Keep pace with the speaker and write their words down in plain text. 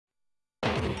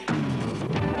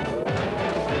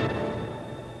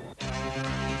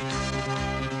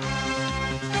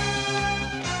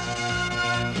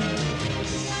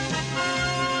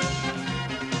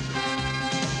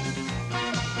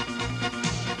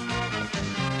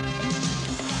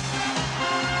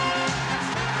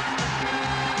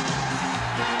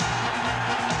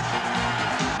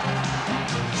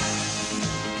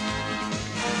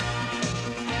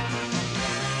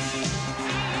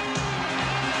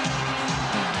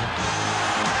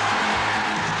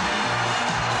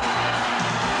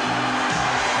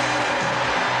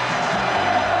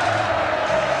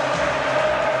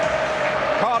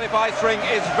Cardiff Ice Rink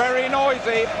is very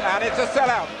noisy, and it's a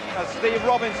sellout as Steve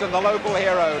Robinson, the local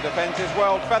hero, defends his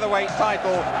world featherweight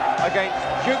title against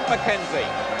Duke McKenzie,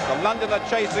 the Londoner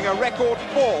chasing a record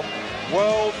 4th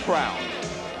world crown.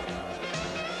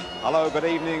 Hello, good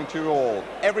evening to you all.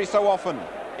 Every so often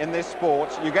in this sport,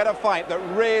 you get a fight that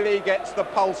really gets the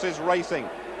pulses racing.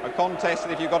 A contest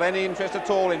that if you've got any interest at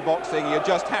all in boxing, you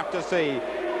just have to see.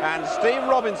 And Steve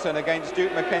Robinson against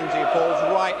Duke McKenzie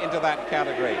falls right into that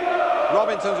category.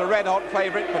 Robinson's a red-hot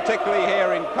favourite, particularly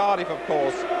here in Cardiff, of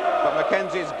course. But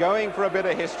McKenzie's going for a bit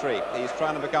of history. He's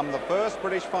trying to become the first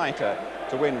British fighter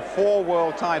to win 4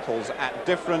 world titles at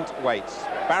different weights.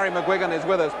 Barry McGuigan is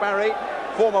with us. Barry,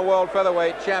 former world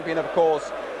featherweight champion, of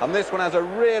course. And this one has a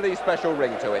really special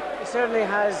ring to it. It certainly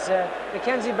has.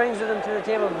 McKenzie brings with him to the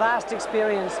table vast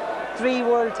experience, 3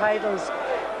 world titles,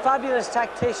 fabulous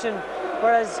tactician,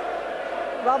 whereas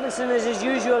Robinson is his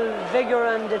usual vigour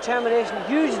and determination,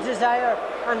 huge desire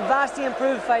and vastly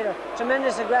improved fighter,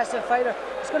 tremendous aggressive fighter.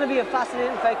 It's going to be a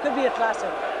fascinating fight, could be a classic.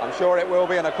 I'm sure it will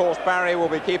be, and of course Barry will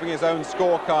be keeping his own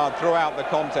scorecard throughout the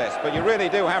contest. But you really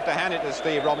do have to hand it to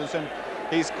Steve Robinson.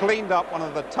 He's cleaned up one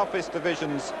of the toughest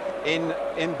divisions in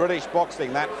British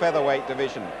boxing, that featherweight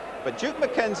division. But Duke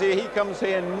McKenzie, he comes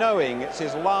here knowing it's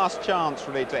his last chance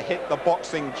really to hit the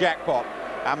boxing jackpot.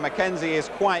 And McKenzie is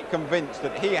quite convinced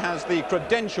that he has the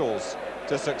credentials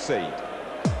to succeed.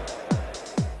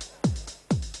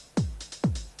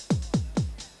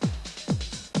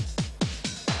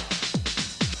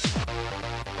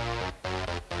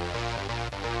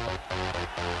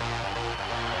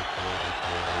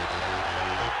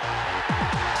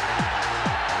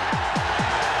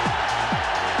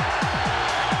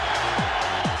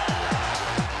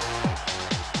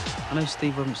 I know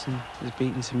Steve Robinson has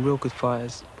beaten some real good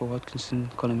fighters, Paul Hodgkinson,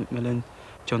 Conor McMillan,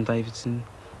 John Davidson,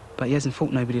 but he hasn't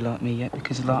fought nobody like me yet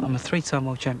because I'm a 3-time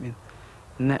world champion,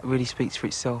 and that really speaks for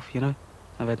itself, you know.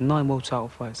 I've had 9 world title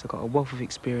fights, I've got a wealth of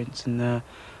experience, and I'm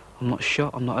not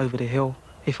shot, I'm not over the hill.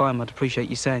 If I am, I'd appreciate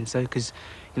you saying so, because,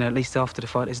 you know, at least after the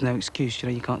fight, there's no excuse, you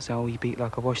know, you can't say, oh, you beat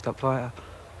like a washed-up fighter.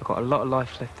 I've got a lot of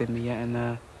life left in me yet,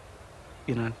 and,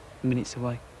 you know, minutes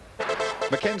away.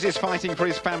 McKenzie's fighting for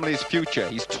his family's future.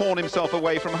 He's torn himself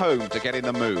away from home to get in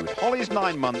the mood. Holly's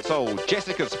 9 months old,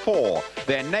 Jessica's 4.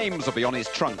 Their names will be on his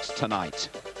trunks tonight.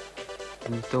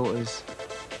 And daughters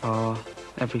are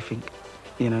everything,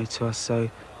 you know, to us.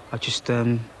 So I just,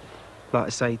 like I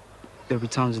say, there'll be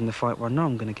times in the fight where I know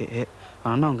I'm going to get hit,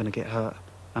 and I know I'm going to get hurt,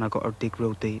 and I've got to dig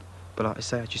real deep. But like I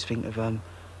say, I just think of, you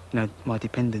know, my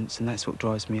dependence, and that's what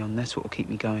drives me on. That's what will keep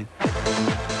me going.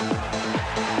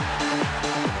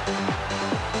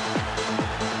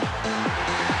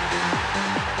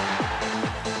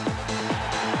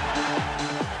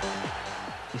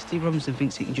 Steve Robinson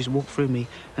thinks he can just walk through me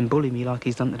and bully me like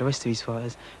he's done to the rest of his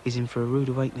fighters. He's in for a rude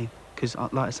awakening, because,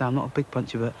 like I say, I'm not a big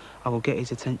puncher, but I will get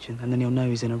his attention, and then he'll know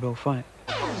he's in a real fight.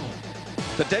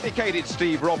 The dedicated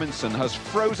Steve Robinson has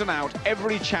frozen out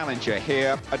every challenger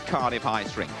here at Cardiff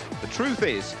Ice Rink. The truth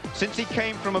is, since he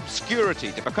came from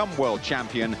obscurity to become world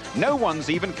champion, no one's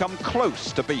even come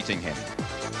close to beating him.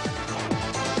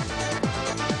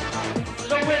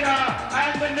 The winner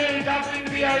and the new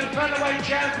WBO featherweight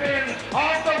champion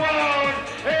of the world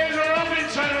is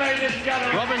Robinson, ladies and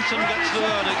gentlemen. Robinson gets the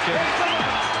verdict.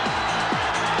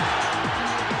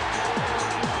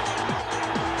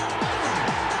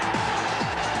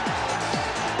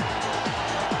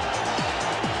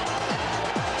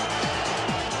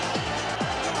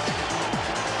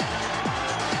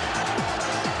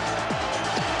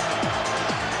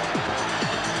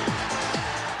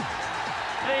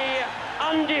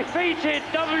 Undefeated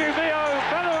WBO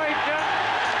featherweight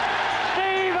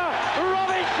Steve Robinson.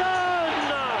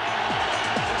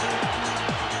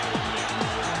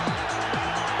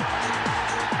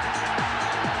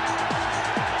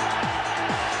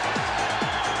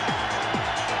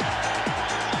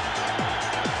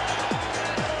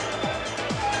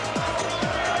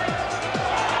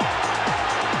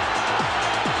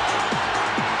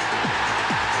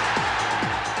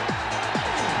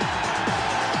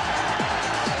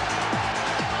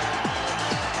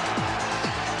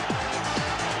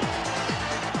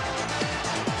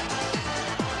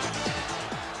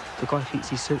 The guy thinks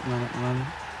he's Superman at the moment,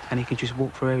 and he can just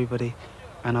walk through everybody.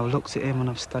 And I've looked at him and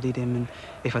I've studied him, and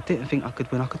if I didn't think I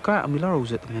could win, I could go out on my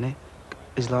laurels at the minute.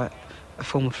 It's like a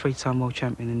former 3-time world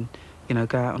champion, and, you know,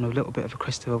 go out on a little bit of a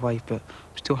crest of a wave, but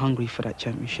I'm still hungry for that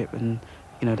championship and,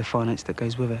 you know, the finance that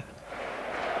goes with it.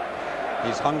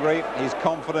 He's hungry, he's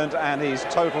confident, and he's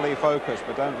totally focused.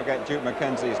 But don't forget, Duke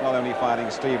McKenzie is not only fighting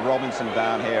Steve Robinson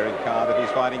down here in Cardiff,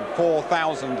 he's fighting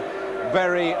 4,000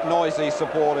 very noisy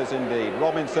supporters indeed.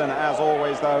 Robinson, as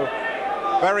always, though,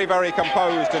 very, very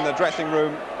composed in the dressing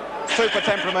room. Super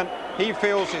temperament. He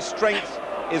feels his strength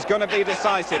is going to be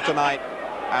decisive tonight.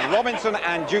 And Robinson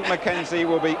and Duke McKenzie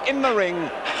will be in the ring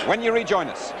when you rejoin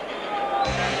us.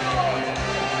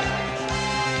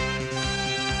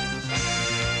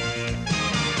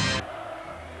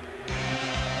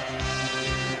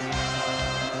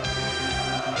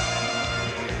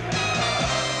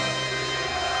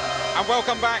 And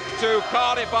welcome back to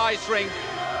Cardiff Ice Rink.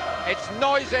 It's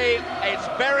noisy, it's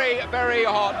very, very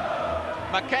hot.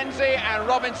 McKenzie and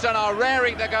Robinson are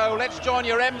raring to go. Let's join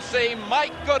your MC,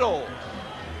 Mike Goodall.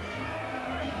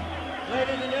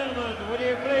 Ladies and gentlemen, would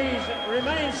you please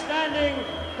remain standing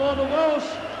for the Welsh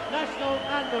National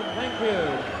Anthem. Thank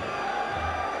you.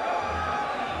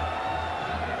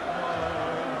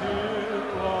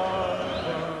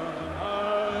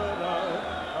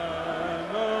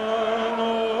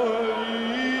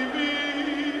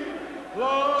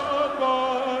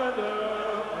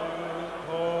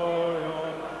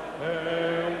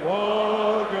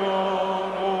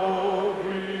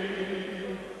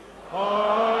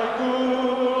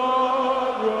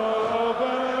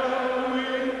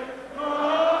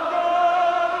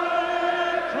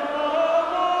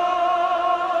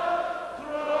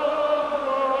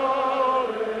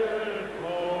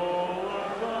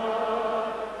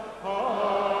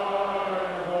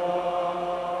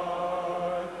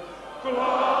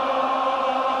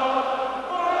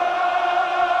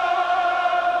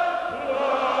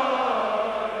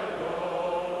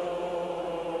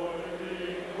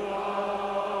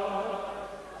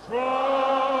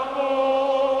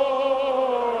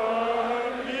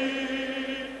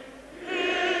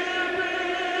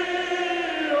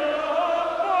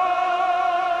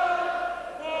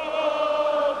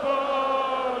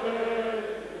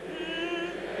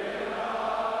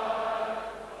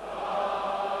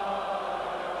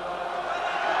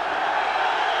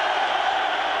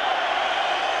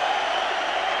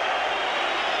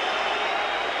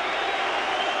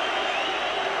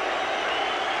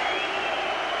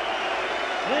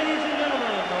 Ladies and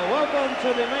gentlemen, welcome to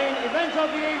the main event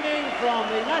of the evening from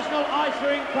the National Ice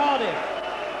Rink, Cardiff.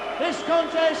 This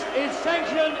contest is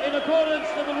sanctioned in accordance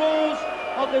to the rules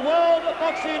of the World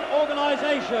Boxing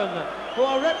Organization, who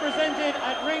are represented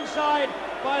at ringside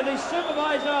by the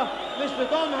supervisor, Mr.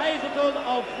 Don Hazelton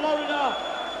of Florida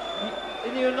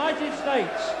in the United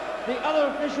States. The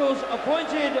other officials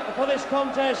appointed for this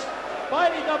contest by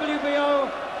the WBO,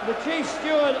 the Chief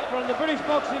Steward from the British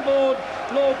Boxing Board,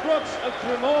 Lord Brooks of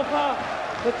Tremorfa,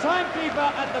 the timekeeper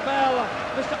at the bell,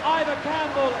 Mr. Ivor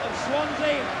Campbell of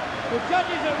Swansea, the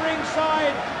judges at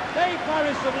ringside, Dave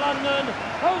Paris of London,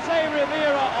 Jose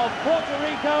Rivera of Puerto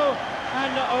Rico,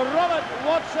 and Robert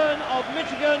Watson of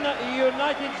Michigan,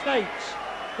 United States.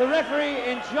 The referee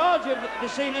in charge of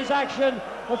this evening's action,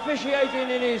 officiating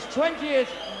in his 20th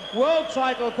world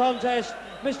title contest,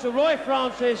 Mr. Roy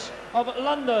Francis of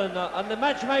London, and the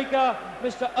matchmaker,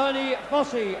 Mr. Ernie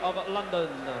Fossey of London.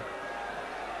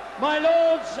 My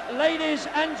lords, ladies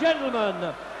and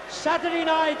gentlemen, Saturday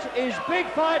night is Big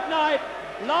Fight Night,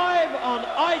 live on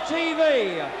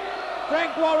ITV.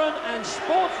 Frank Warren and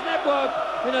Sports Network,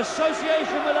 in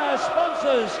association with our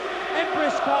sponsors,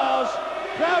 Empress Cars,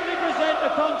 proudly present a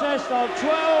contest of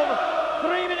 12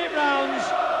 3-minute rounds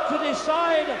to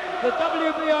decide the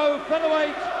WBO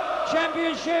Featherweight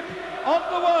Championship of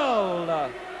the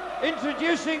world.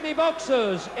 Introducing the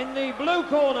boxers in the blue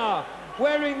corner,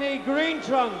 wearing the green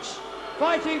trunks,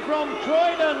 fighting from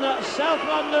Croydon, South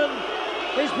London.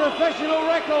 His professional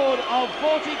record of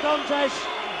 40 contests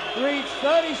reached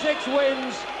 36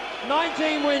 wins,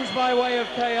 19 wins by way of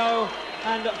KO,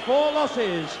 and 4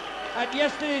 losses. At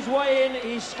yesterday's weigh-in,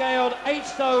 he scaled 8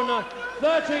 stone,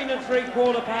 13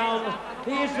 3/4 pounds.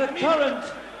 He is the current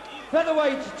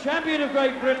featherweight champion of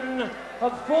Great Britain, a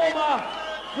former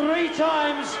 3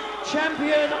 times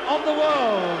champion of the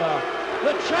world.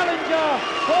 The challenger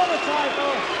for the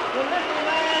title, the little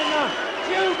man,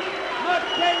 Duke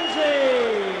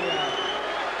McKenzie.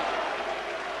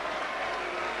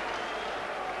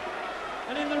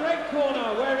 And in the red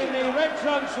corner, wearing the red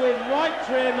trunks with white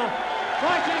trim,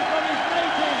 fighting from his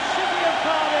native city of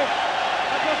Cardiff,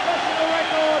 a professional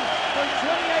record from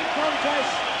 28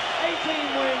 contests, 18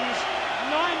 wins,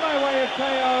 9 by way of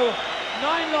KO,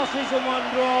 9 losses and 1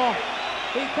 draw.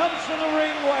 He comes to the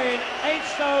ring weighing 8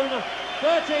 stone,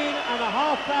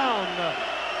 13.5 pounds,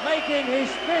 making his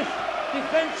 5th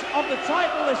defence of the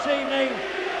title this evening,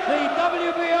 the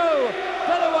WBO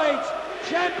Featherweight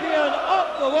Champion of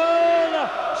the World,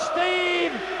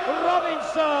 Steve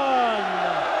Robinson.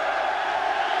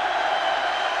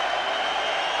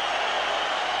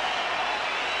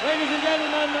 Ladies and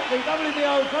gentlemen, the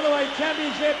WBO Featherweight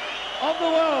Championship of the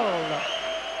world.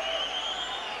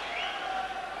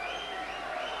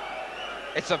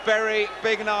 It's a very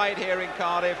big night here in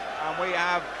Cardiff, and we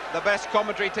have the best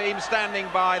commentary team standing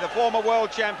by. The former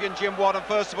world champion Jim Watt, and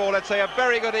first of all, let's say a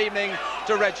very good evening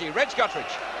to Reggie. Reg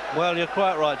Guttridge. Well, you're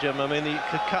quite right, Jim. I mean, you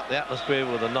could cut the atmosphere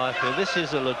with a knife here. This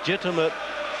is a legitimate,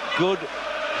 good,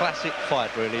 classic fight,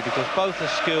 really, because both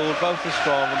are skilled, both are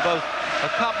strong, and both a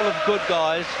couple of good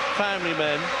guys, family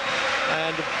men,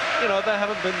 and, you know, there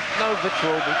haven't been no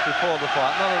vitriol before the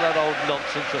fight, none of that old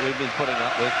nonsense that we've been putting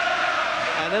up with.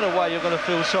 And in a way, you're going to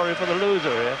feel sorry for the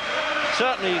loser here.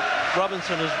 Certainly,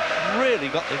 Robinson has really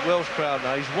got the Welsh crowd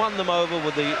now. He's won them over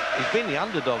with the... He's been the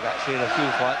underdog, actually, in a few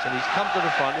fights, and he's come to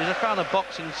the front. He's a kind of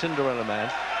boxing Cinderella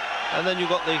man. And then you've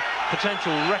got the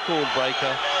potential record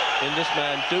breaker in this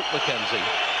man, Duke McKenzie.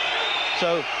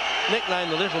 So,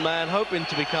 nicknamed the little man, hoping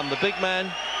to become the big man.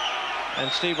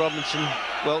 And Steve Robinson,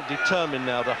 well, determined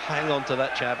now to hang on to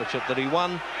that championship that he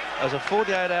won as a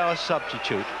 48-hour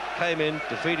substitute. Came in,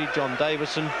 defeated John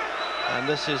Davison, and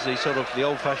this is the sort of the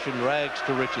old-fashioned rags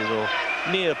to riches, or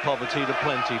near poverty to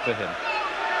plenty for him.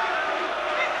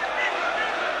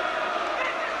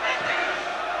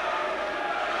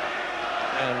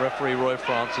 And referee Roy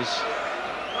Francis,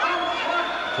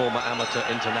 former amateur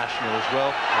international as well.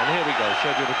 And here we go,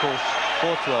 scheduled of course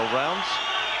for 12 rounds,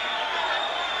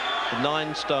 the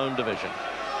 9-stone division.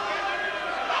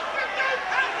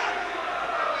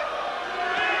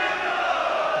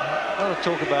 I want to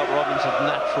talk about Robinson's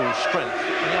natural strength.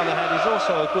 On the other hand, he's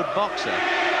also a good boxer.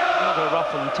 Not a rough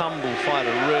and tumble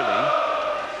fighter, really.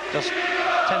 Just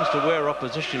tends to wear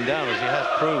opposition down, as he has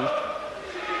proved.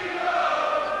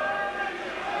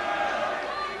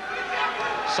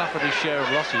 Suffered his share of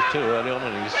losses too early on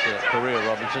in his career,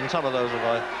 Robinson. Some of those,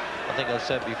 I think I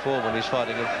said before when he's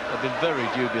fighting, have been very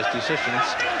dubious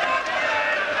decisions.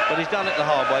 But he's done it the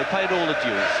hard way, paid all the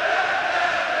dues.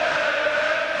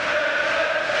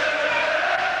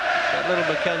 Little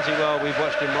McKenzie, well, we've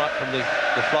watched him right from the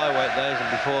flyweight days,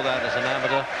 and before that as an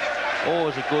amateur.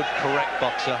 Always a good, correct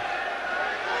boxer.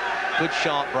 Good,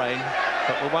 sharp brain.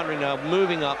 But we're wondering now,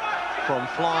 moving up from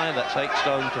fly, that's 8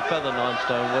 stone, to feather 9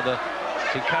 stone, whether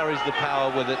he carries the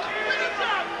power with it.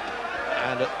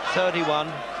 And at 31,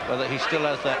 whether he still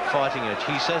has that fighting edge.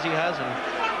 He says he has, and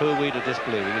who are we to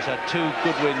disbelieve it? He's had 2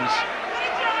 good wins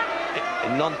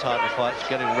in non-title fights,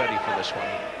 getting ready for this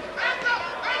one.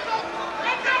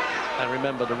 And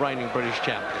remember, the reigning British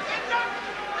champion.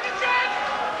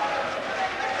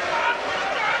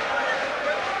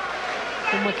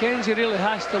 Well, McKenzie really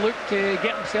has to look to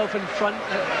get himself in front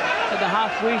at the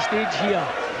halfway stage here.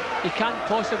 He can't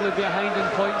possibly be behind in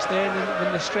points then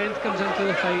when the strength comes into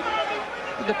the fight.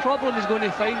 But the problem he's going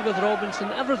to find with Robinson,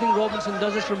 everything Robinson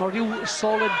does is from a real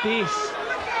solid base.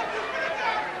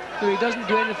 So he doesn't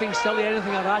do anything silly,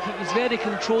 anything erratic. He's very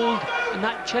controlled, and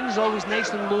that chin's always nice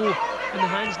and low, and the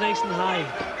hand's nice and high.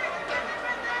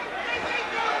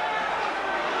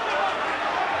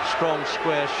 Strong,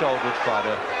 square-shouldered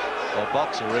fighter, or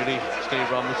boxer, really, Steve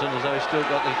Robinson, as though he's still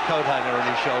got the coat hanger on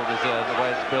his shoulders there, the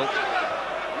way it's built.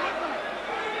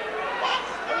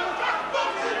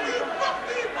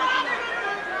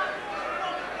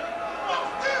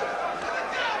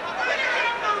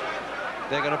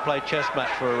 They're going to play chess match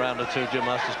for a round or two, Jim,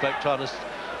 I suspect, trying to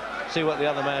see what the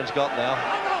other man's got now.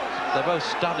 They both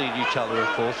studied each other, of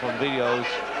course, on videos.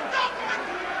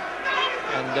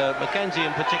 And McKenzie,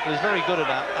 in particular, is very good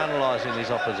at analysing his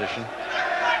opposition.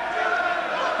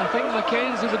 I think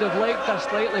McKenzie would have liked a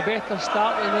slightly better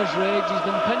start than his Reg. He's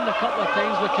been pinned a couple of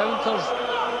times with counters.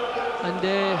 And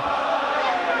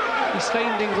he's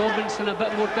finding Robinson a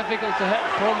bit more difficult to hit,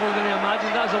 probably than he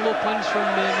imagined. That's a low punch from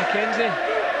McKenzie.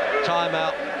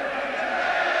 Timeout.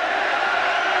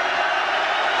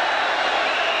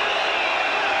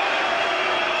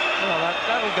 Well,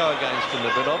 that'll go against him a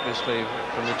bit, obviously,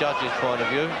 from the judge's point of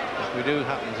view, if we do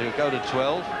happen to go to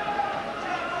 12.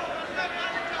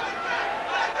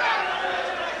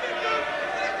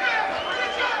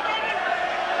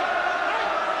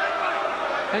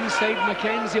 Inside,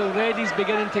 McKenzie already is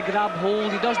beginning to grab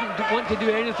hold. He doesn't want to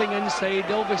do anything inside.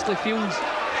 He obviously feels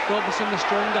Robinson the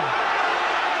stronger.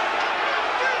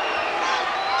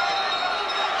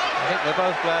 I think they're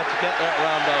both glad to get that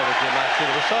round over, Jim,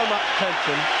 actually. There was so much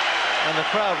tension, and the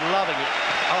crowd loving it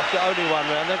after only one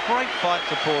round. They're great fight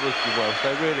supporters, the Welsh,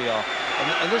 they really are.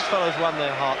 And this fellow's won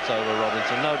their hearts over,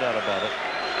 Robinson, no doubt about it.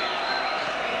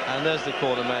 And there's the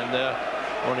corner man there,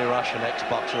 Ronnie Rush, an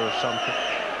ex-boxer of some,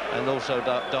 and also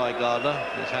Di Gardner,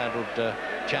 who's handled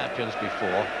champions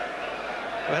before.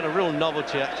 We had a real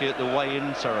novelty, actually, at the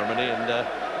weigh-in ceremony, and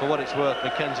for what it's worth,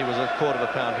 McKenzie was a quarter of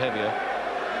a pound heavier.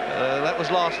 That was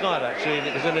last night, actually, and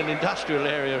it was in an industrial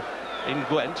area in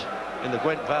Gwent, in the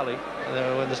Gwent Valley,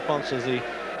 when the sponsors, the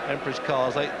Emperor's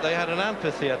Cars, they had an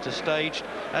amphitheatre staged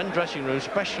and dressing room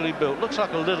specially built. Looks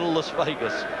like a little Las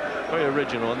Vegas. Very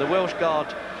original. And the Welsh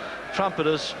Guard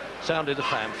trumpeters sounded a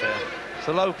fanfare. It's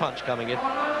a low punch coming in.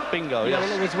 Bingo, yeah, yes.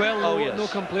 Well, it was well, oh, no, yes. No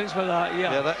complaints with that,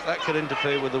 yeah. Yeah, that could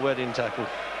interfere with the wedding tackle.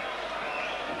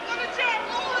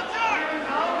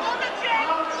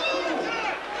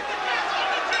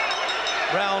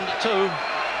 Round 2.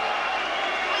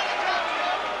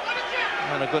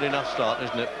 And a good enough start,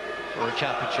 isn't it, for a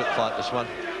championship fight, this one.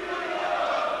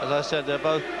 As I said, they're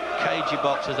both cagey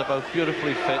boxers, they're both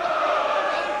beautifully fit.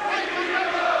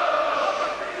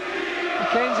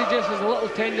 McKenzie just has a little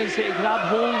tendency to grab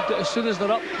hold as soon as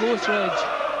they're up close, Reg.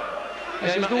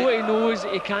 It's as though he knows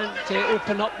he can't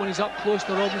open up when he's up close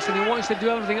to Robinson. He wants to do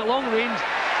everything at long range,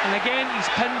 and again he's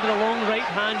pinned with a long right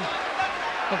hand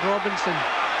of Robinson.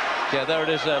 Yeah, there it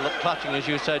is there, clutching, as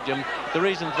you said, Jim. The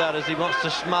reason for that is he wants to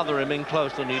smother him in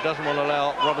close, and he doesn't want to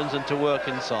allow Robinson to work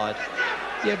inside.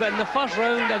 Yeah, but in the first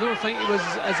round, I don't think he was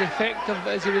as effective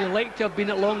as he would have liked to have been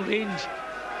at long range.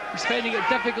 He's finding it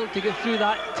difficult to get through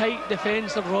that tight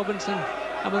defence of Robinson,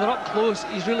 and when they're up close,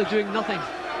 he's really doing nothing.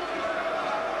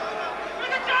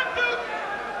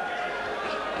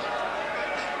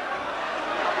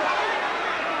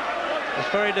 It's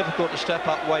very difficult to step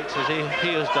up weights as he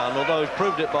has done, although he's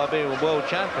proved it by being a world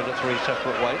champion at 3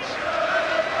 separate weights.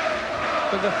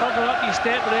 But the further up you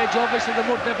step, Reg, obviously the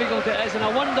more difficult it is, and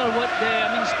I wonder what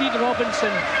I mean, Steve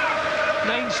Robinson,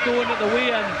 9 stone at the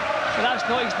weigh-in, but that's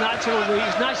not his natural weight.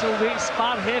 His natural weight's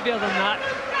far heavier than that,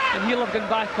 and he'll have gone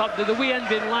back up. The weigh-in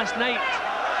being last night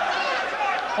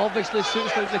obviously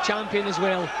suits the champion as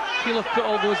well. He'll have put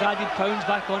all those added pounds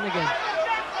back on again.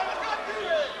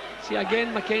 See,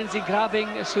 again, McKenzie grabbing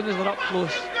as soon as they're up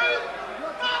close.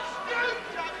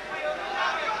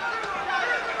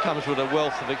 Comes with a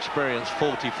wealth of experience,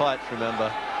 40 fights,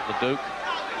 remember, the Duke.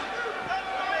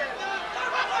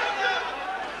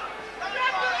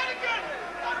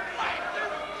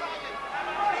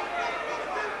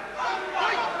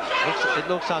 It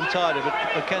looks untidy, but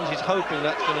McKenzie's hoping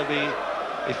that's going to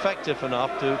be effective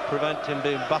enough to prevent him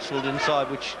being bustled inside,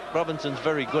 which Robinson's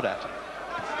very good at.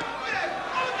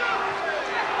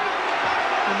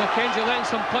 And McKenzie letting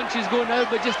some punches go now,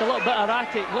 but just a little bit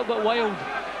erratic, a little bit wild.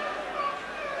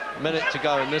 Minute to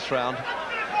go in this round,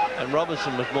 and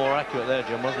Robinson was more accurate there,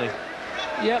 Jim, wasn't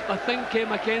he? Yep, I think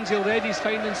McKenzie already is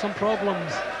finding some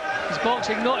problems. His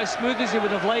boxing not as smooth as he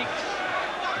would have liked.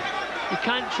 He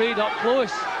can't trade up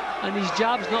close, and his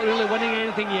jab's not really winning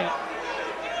anything yet.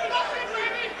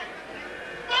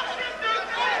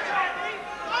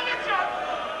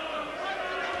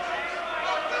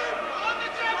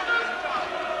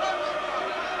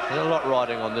 There's a lot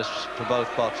riding on this for both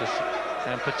boxers,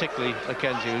 and particularly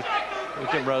McKenzie, who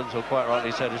Jim Rosensall quite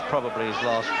rightly said is probably his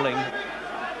last fling.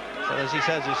 But as he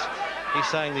says, he's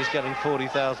saying he's getting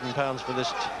 £40,000 for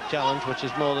this challenge, which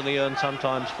is more than he earned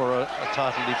sometimes for a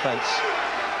title defence.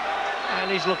 And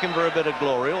he's looking for a bit of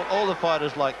glory. All the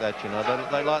fighters like that, you know.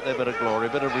 They like their bit of glory, a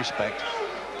bit of respect.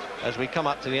 As we come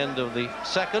up to the end of the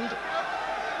second.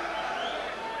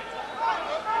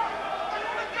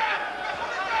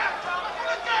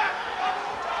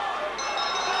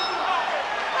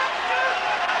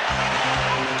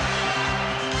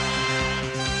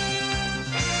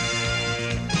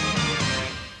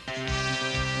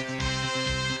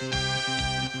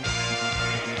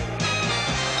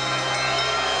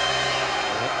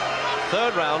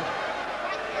 Third round.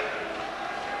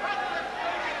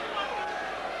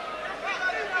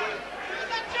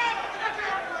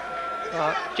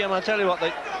 Jim, I tell you what,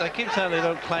 they keep saying they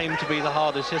don't claim to be the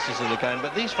hardest hitters in the game,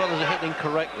 but these fellas are hitting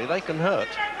correctly. They can hurt.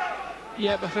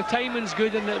 Yeah, but if the timing's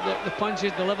good and the punch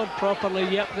is delivered properly,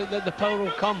 yep, the power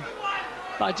will come.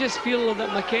 But I just feel that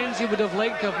McKenzie would have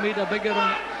liked to have made a bigger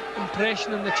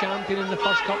impression on the champion in the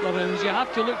first couple of rounds. You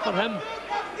have to look for him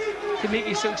to make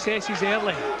his successes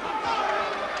early.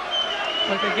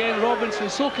 But again, Robinson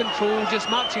so controlled, just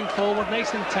marching forward,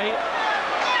 nice and tight.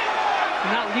 And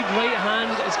that lead right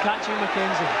hand is catching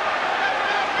McKenzie.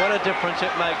 What a difference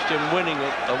it makes, Jim, winning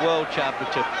a world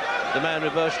championship. The man who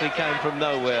virtually came from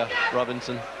nowhere,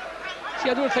 Robinson. See,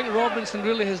 I don't think Robinson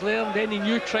really has learned any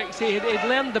new tricks. He'd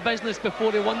learned the business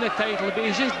before he won the title, but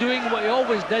he's just doing what he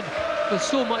always did with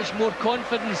so much more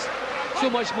confidence, so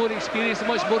much more experience, so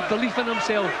much more belief in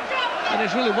himself. And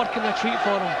it's really working a treat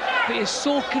for him. But he's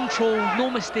so controlled,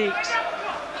 no mistakes.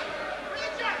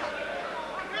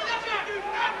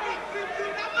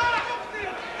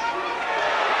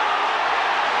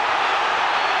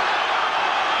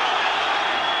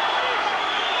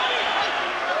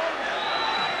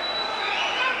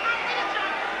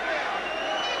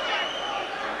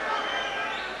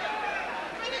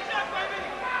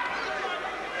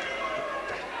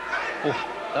 Oh,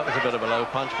 that was a bit of a low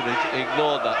punch, but he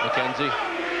ignored that, McKenzie.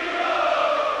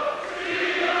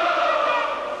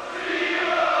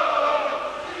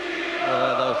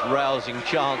 Well, those rousing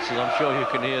chances, I'm sure you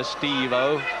can hear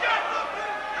Steve-O.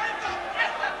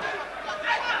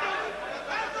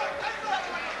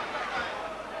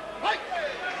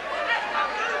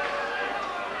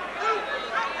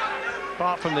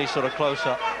 Apart from these sort of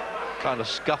close-up kind of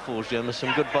scuffles, Jim, there's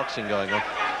some good boxing going on.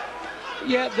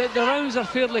 Yeah, the rounds are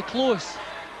fairly close,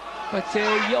 but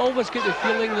you always get the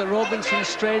feeling that Robinson's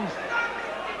strength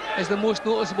is the most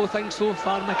noticeable thing so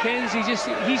far. McKenzie,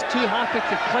 he's too happy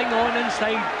to cling on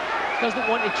inside, doesn't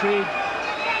want to trade.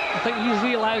 I think he's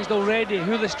realised already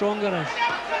who the stronger is.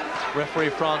 Referee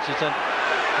Francis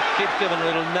keeps giving a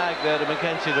little nag there to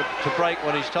McKenzie to break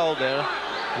when he's told there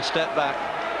and step back.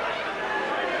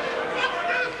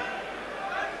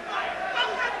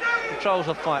 Controls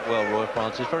the fight well, Roy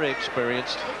Francis, very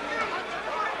experienced.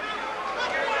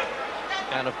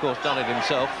 And of course done it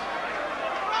himself.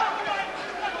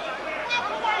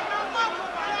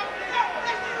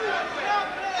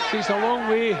 So it's a long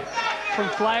way from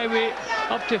flyweight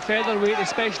up to featherweight,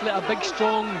 especially a big,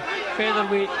 strong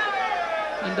featherweight.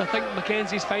 And I think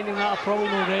McKenzie's finding that a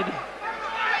problem already.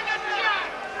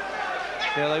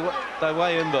 Yeah, they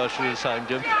weigh in virtually the same,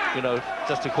 Jim. You know,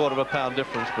 just a quarter of a pound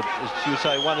difference. But as you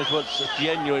say, one is what's a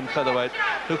genuine featherweight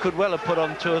who could well have put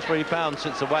on 2 or 3 pounds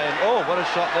since the weigh-in. Oh, what a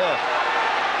shot there!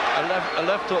 A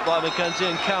left hook by McKenzie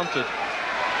and countered.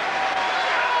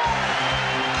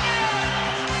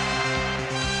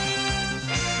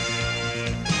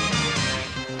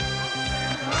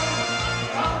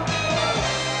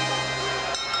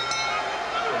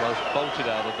 Almost bolted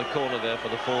out of the corner there for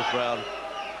the 4th round.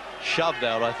 Shoved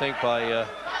out, I think, by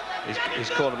his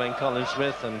cornermen Colin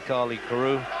Smith and Carly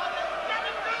Carew.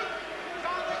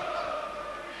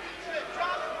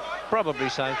 Probably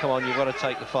saying, come on, you've got to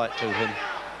take the fight to him.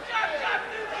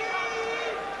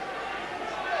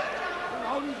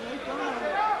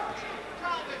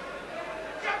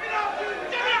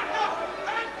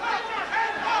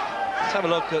 Let's have a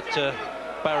look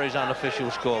at Barry's unofficial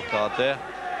scorecard there.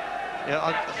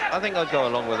 Yeah, I think I'd go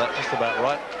along with that, just about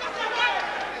right.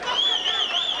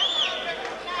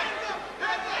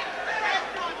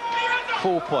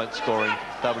 Full-point scoring,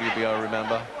 WBO,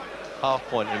 remember.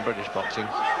 Half-point in British boxing.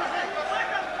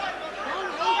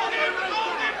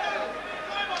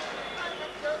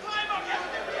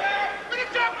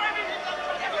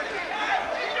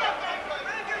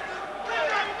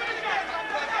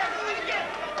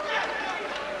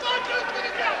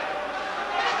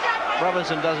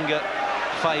 Robinson doesn't get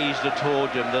phased at all,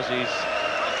 Jim, does he?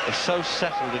 He's so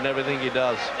settled in everything he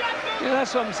does. Yeah,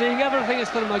 that's what I'm saying. Everything is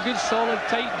for him a good, solid,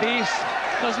 tight base.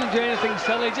 Doesn't do anything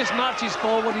silly. Just marches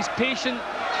forward. He's patient.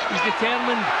 He's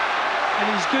determined, and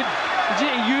he's good. He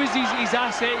uses his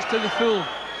assets to the full.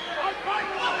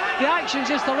 The action's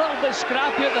just a little bit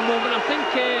scrappy at the moment. I think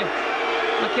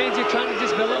McKenzie trying to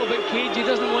just be a little bit cagey. He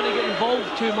doesn't want to get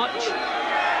involved too much.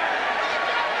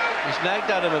 He's nagged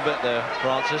at him a bit there,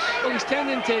 Francis. Well, he's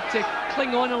tending to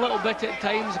cling on a little bit at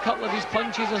times. A couple of his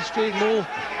punches are straight low.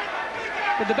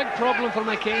 But the big problem for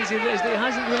McKenzie is that he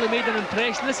hasn't really made an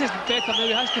impression. This is better now.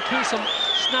 He has to put some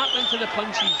snap into the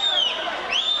punches.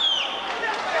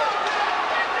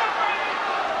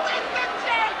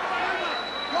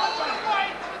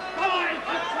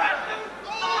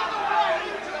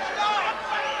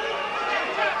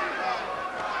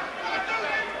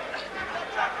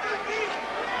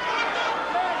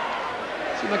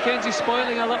 McKenzie's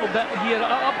spoiling a little bit here.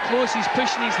 Up close, he's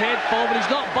pushing his head forward. He's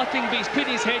not butting, but he's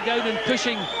putting his head down and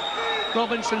pushing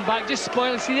Robinson back. Just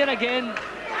spoiling. See there again,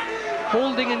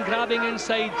 holding and grabbing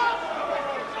inside.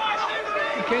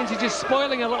 McKenzie just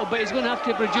spoiling a little bit. He's going to have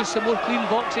to produce some more clean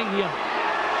boxing here.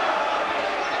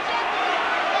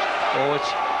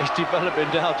 Oh, it's developing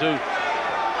now to,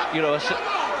 you know,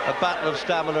 a battle of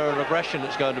stamina and aggression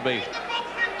it's going to be.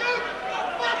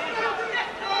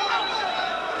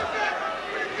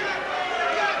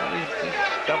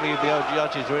 WBO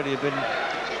judges really have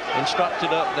been instructed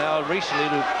up now recently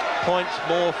to points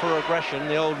more for aggression.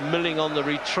 The old milling on the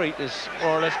retreat is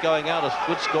more or less going out of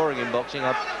good scoring in boxing.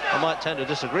 I might tend to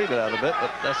disagree with that a bit,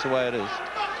 but that's the way it is.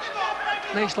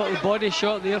 Nice little body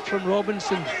shot there from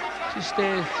Robinson. Just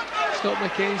stop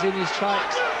McKenzie in his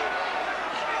tracks.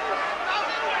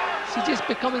 He's just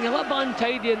becoming a little bit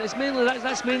untidy, and it's mainly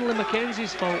that's mainly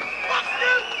McKenzie's fault.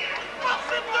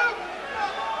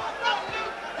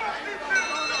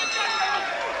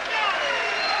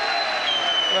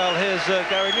 Well, here's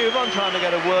Gary Newbon trying to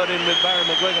get a word in with Barry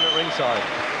McGuigan at ringside.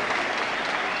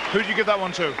 Who did you give that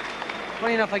one to?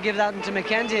 Funny enough, I give that one to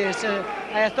McKenzie.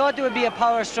 I thought there would be a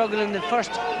power struggle in the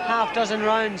first half dozen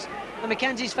rounds. And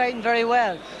McKenzie's fighting very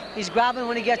well. He's grabbing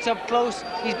when he gets up close.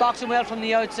 He's boxing well from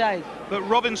the outside. But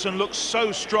Robinson looks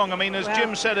so strong. I mean, as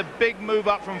Jim said, a big move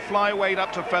up from flyweight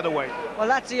up to featherweight. Well,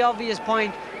 that's the obvious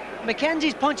point.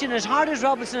 McKenzie's punching as hard as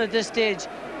Robinson at this stage.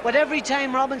 But every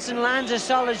time Robinson lands a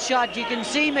solid shot, you can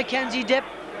see McKenzie dip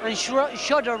and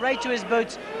shudder right to his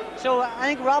boots. So I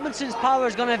think Robinson's power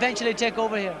is going to eventually take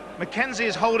over here. McKenzie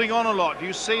is holding on a lot. Do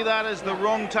you see that as the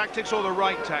wrong tactics or the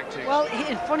right tactics? Well,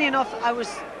 funny enough,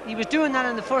 he was doing that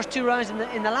in the first two rounds.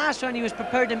 In the last round, he was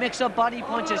prepared to mix up body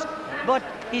punches. But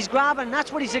he's grabbing,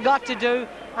 that's what he's got to do.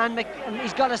 And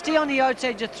he's got to stay on the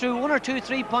outside, just through 1 or 2,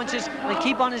 3 punches and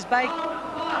keep on his back.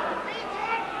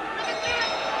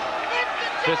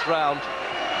 Fifth round.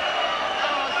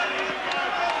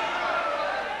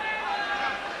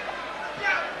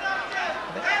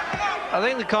 I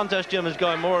think the contest, Jim, is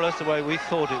going more or less the way we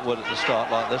thought it would at the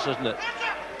start like this, isn't it?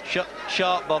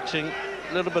 Sharp boxing,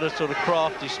 a little bit of sort of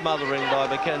crafty smothering by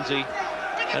McKenzie,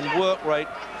 and work rate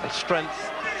and strength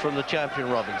from the champion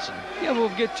Robinson. Yeah,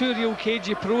 we've got two real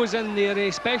cagey pros in there,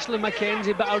 especially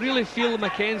McKenzie, but I really feel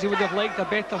McKenzie would have liked a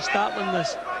better start than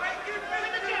this.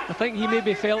 I think he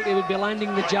maybe felt he would be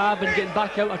landing the jab and getting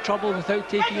back out of trouble without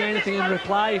taking anything in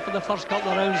reply for the first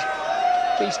couple of rounds.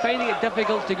 But he's finding it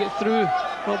difficult to get through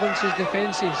Robinson's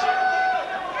defences.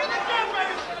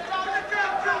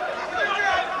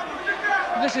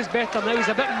 This is better now. He's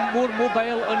a bit more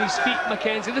mobile on his feet,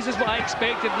 McKenzie. This is what I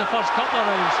expected in the first couple of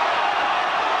rounds.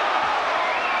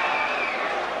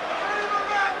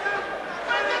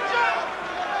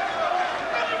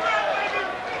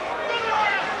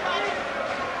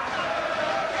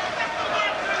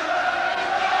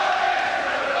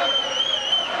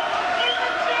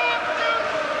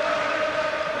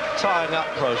 Tying up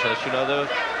process, you know, the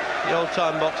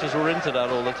old-time boxers were into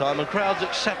that all the time, and crowds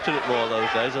accepted it more those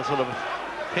days, a sort of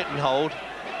hit and hold.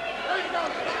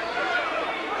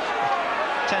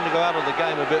 Tend to go out of the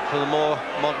game a bit for the more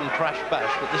modern crash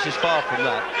bash, but this is far from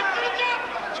that.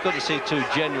 It's good to see two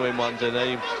genuine ones in there.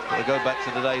 You've got to go back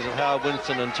to the days of Howard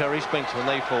Winston and Terry Spinks when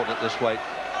they fought at this weight.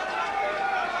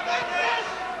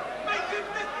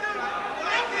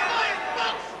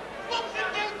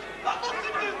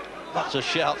 Lots of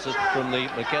shouts from the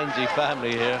McKenzie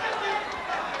family here.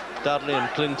 Dudley and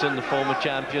Clinton, the former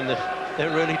champion,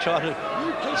 they're really trying to,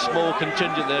 a small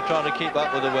contingent there, trying to keep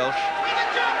up with the Welsh.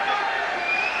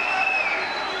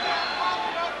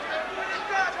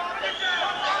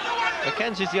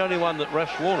 McKenzie's the only one that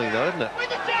refs warning though, isn't it?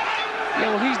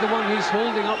 Yeah, well, he's the one who's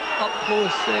holding up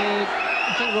close.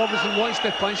 I think Robinson wants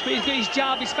to punch, but he's got his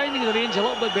jab. He's finding the range a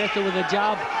little bit better with the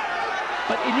jab.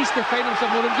 But he needs to find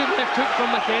himself more. A good left hook from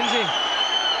McKenzie.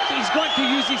 But he's got to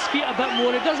use his feet a bit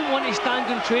more. He doesn't want to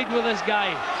stand and trade with this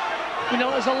guy. You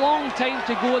know, there's a long time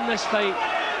to go in this fight.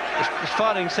 He's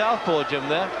fighting southpaw, Jim,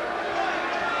 there.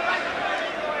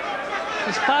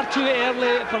 It's far too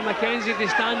early for McKenzie to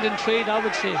stand and trade, I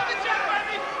would say.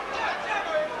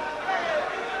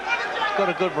 He's got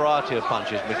a good variety of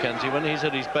punches, McKenzie. When he's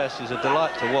at his best, he's a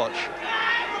delight to watch.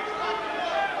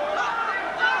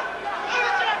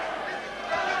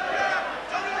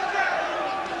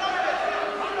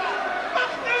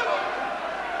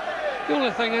 The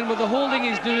only thing, and with the holding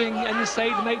he's doing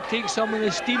inside, might take some of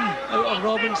the steam out of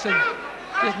Robinson.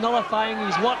 Just nullifying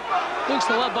his work. Looks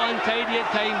a little bit untidy at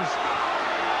times.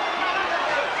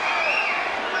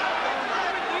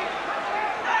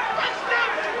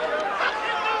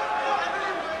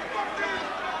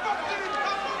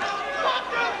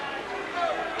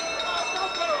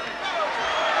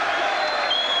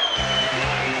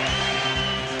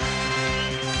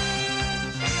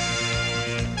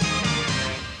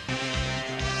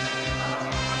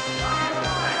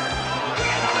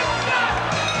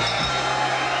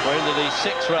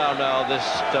 Sixth round now, this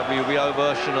WBO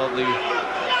version of the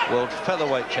World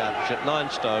Featherweight Championship, 9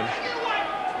 stone.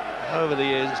 Over the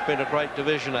years, it's been a great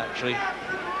division, actually,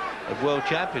 of world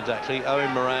champions, actually.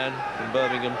 Owen Moran from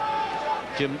Birmingham,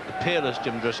 the peerless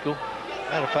Jim Driscoll.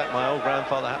 Matter of fact, my old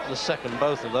grandfather happened to second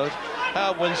both of those.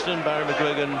 Howard Winston, Barry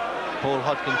McGuigan, Paul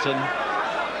Hodgkinson.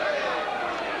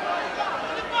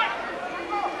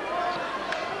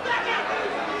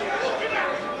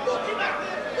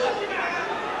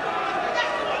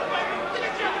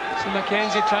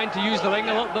 McKenzie trying to use the ring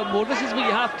a little bit more. This is what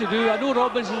you have to do. I know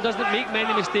Robinson doesn't make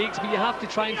many mistakes, but you have to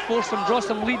try and force him, draw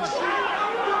some leads,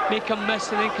 make him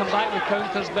miss and then come back with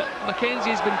counters. But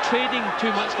McKenzie has been trading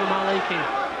too much for my liking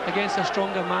against a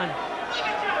stronger man.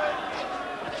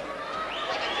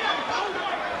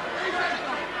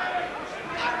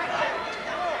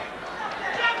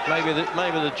 Maybe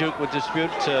the Duke would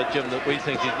dispute, Jim, that we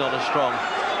think he's not as strong.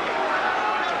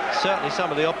 Certainly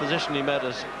some of the opposition he met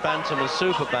as bantam and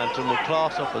super bantam were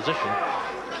class opposition.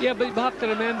 Yeah, but you have to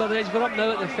remember that we're up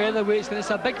now at the featherweights, and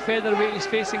it's a big featherweight he's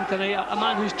facing tonight, a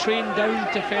man who's trained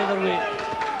down to featherweight.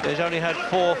 He's only had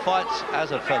 4 fights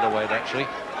as a featherweight, actually.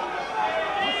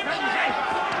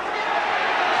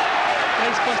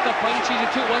 Nice bust of punches. He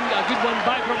took a good one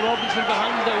back from Robinson, but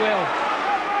handled it well.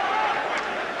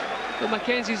 But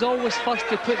McKenzie's always first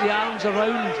to put the arms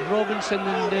around Robinson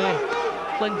and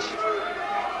clinch.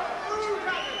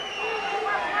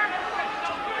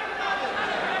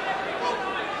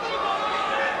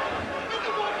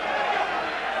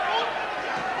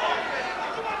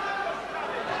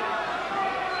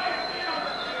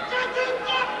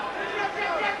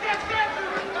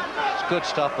 Good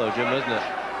stuff though, Jim, isn't it?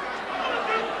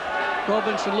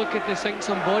 Robinson look at the sink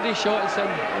some body shots in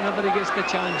whenever he gets the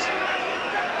chance.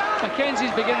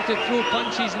 McKenzie's beginning to throw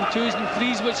punches and 2s and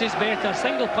 3s, which is better.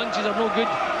 Single punches are no good.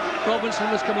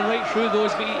 Robinson was coming right through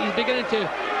those, but he's beginning to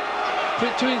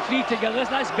put 2 and 3 together.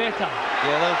 That's better.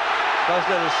 Yeah, those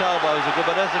little salvos are good,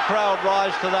 but as the crowd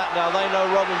rise to that now, they know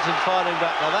Robinson's fighting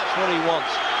back. Now that's what he wants,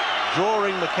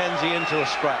 drawing McKenzie into a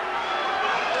scrap.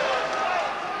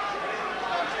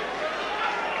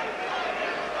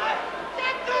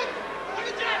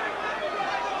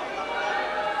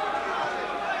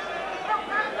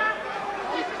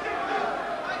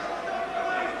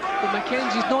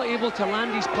 McKenzie's not able to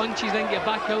land his punches and get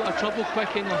back out of trouble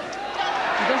quick enough.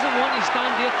 He doesn't want to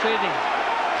stand there trading.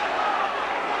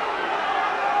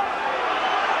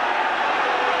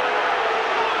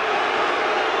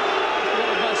 A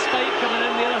little bit of spike coming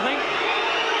in there, I think.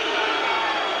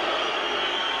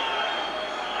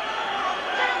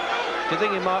 Do you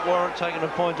think he might warrant taking a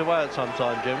point away at some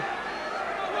time, Jim?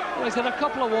 Well, he's had a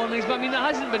couple of warnings, but I mean, it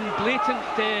hasn't been blatant.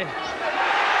 See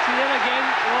there again,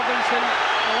 Robinson.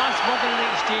 The last word in the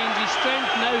exchange, his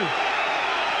strength now.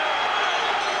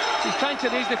 He's trying to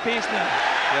raise the pace now.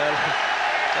 Yeah,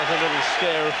 that's a little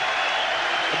scare of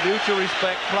mutual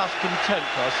respect plus contempt,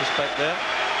 I suspect, there.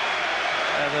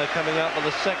 And they're coming up with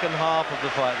the second half of the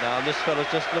fight now, and this fella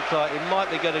just looks like he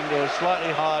might be getting to a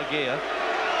slightly higher gear.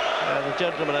 And the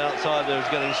gentleman outside there is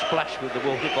getting splashed with the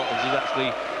water bottles. He's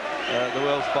actually the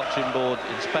World's Boxing Board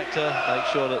inspector. Make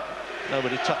sure that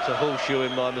nobody tucks a horseshoe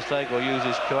in by mistake or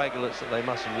uses coagulants that they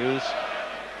mustn't use.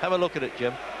 Have a look at it,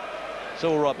 Jim. It's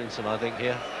all Robinson, I think,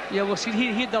 here. Yeah, well, see,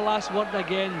 he had the last word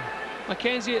again.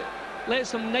 McKenzie let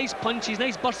some nice punches,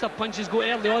 nice bursts of punches go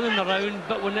early on in the round,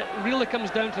 but when it really comes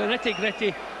down to the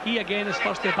nitty-gritty, he again is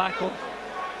first to back off.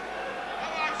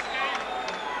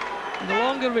 And the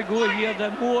longer we go here,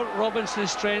 the more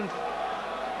Robinson's strength,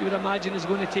 you would imagine, is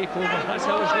going to take over. That's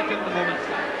how it's looking at the moment.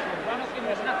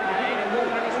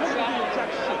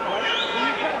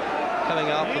 Coming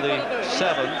up for the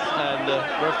 7th,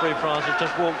 and referee France has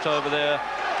just walked over there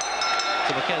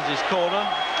to McKenzie's corner,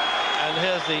 and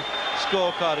here's the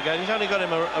scorecard again. He's only got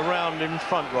him a round in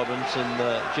front, Robinson,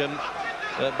 Jim.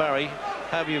 Barry,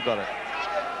 have you got it?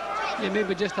 Yeah,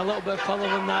 maybe just a little bit further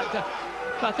than that.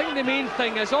 But I think the main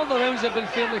thing is all the rounds have been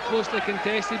fairly closely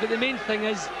contested, but the main thing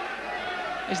is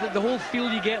that the whole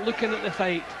feel you get looking at the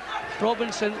fight.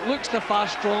 Robinson looks the far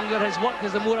stronger, his work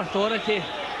has the more authority.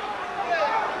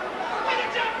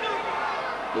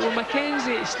 But when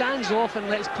McKenzie stands off and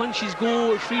lets punches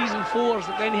go, 3s and 4s,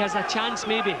 then he has a chance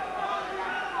maybe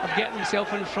of getting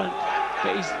himself in front.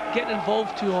 But he's getting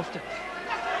involved too often.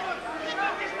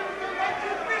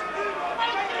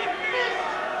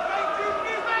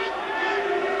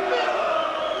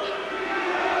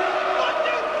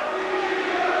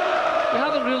 We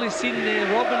haven't really seen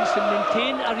Robinson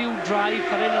maintain a real drive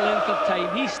for any length of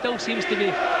time. He still seems to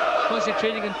be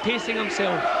concentrating and pacing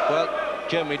himself. Well,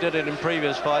 Jim, he did it in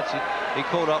previous fights. He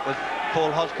caught up with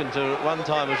Paul Hodgkins, who at one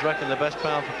time was reckoned the best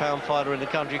pound-for-pound fighter in the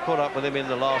country. Caught up with him in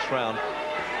the last round.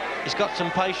 He's got some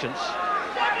patience.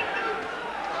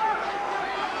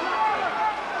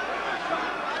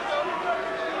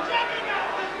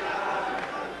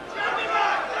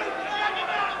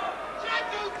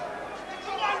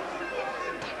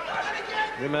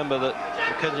 Remember that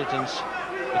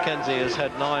McKenzie has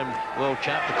had 9 world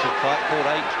championship fights, fought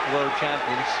 8 world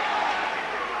champions.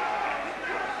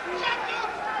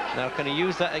 Now, can he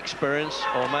use that experience,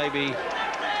 or maybe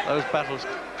those battles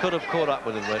could have caught up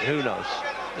with him, but who knows?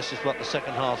 This is what the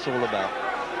second half's all about.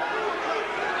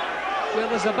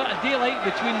 Well, there's a bit of daylight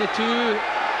between the two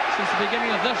since the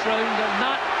beginning of this round, and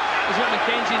that is what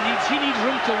McKenzie needs. He needs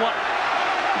room to work.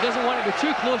 He doesn't want to be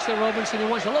too close to Robinson. He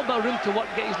wants a little bit of room to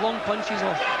work, get his long punches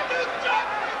off.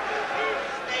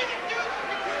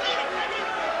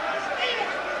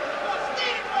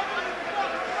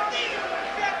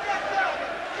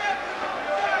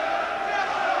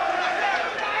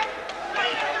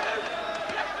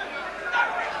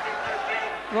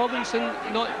 Robinson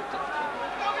not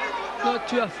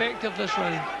too effective this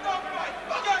round.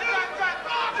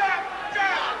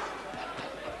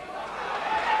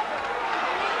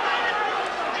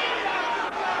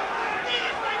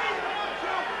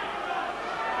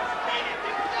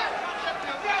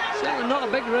 Certainly not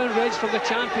a big round, Reg, for the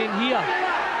champion here.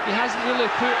 He hasn't really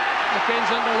put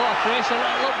McKenzie under a lot of pressure. A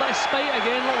little bit of spite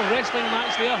again, a little wrestling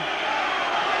match there.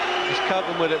 He's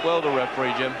coping with it well, the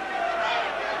referee, Jim.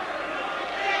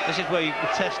 This is where you can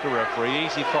test a referee.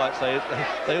 Easy fights, they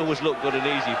always look good in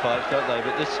easy fights, don't they?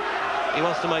 But this, he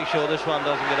wants to make sure this one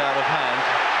doesn't get out of hand.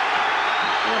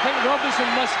 Well, I think Robinson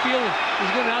must feel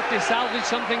he's going to have to salvage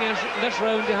something in this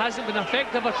round. It hasn't been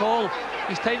effective at all.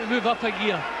 It's time to move up a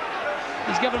gear.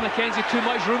 He's given McKenzie too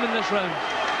much room in this round.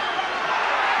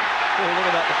 Oh, look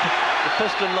at that, the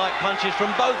piston-like punches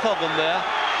from both of them there.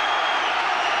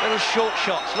 Little short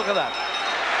shots, look at that.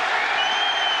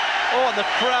 Oh, and the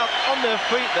crowd on their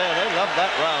feet there, they loved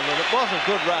that round, and it was a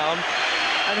good round.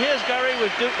 And here's Gary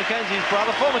with Duke McKenzie's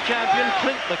brother, former champion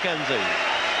Clint McKenzie.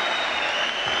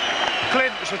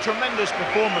 Clint, it's a tremendous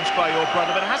performance by your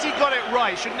brother, but has he got it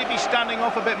right? Shouldn't he be standing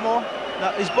off a bit more?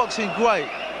 No, he's boxing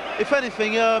great. If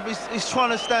anything, he's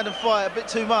trying to stand and fight a bit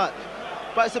too much.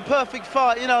 But it's a perfect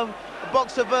fight, you know, a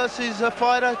boxer versus a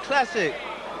fighter, classic.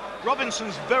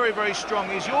 Robinson's very, very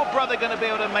strong. Is your brother going to be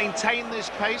able to maintain this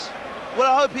pace? Well,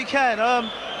 I hope he can.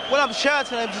 What I'm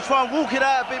shouting at him to try and walk it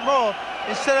out a bit more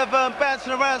instead of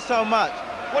bouncing around so much.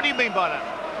 What do you mean by that?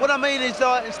 What I mean is,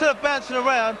 instead of bouncing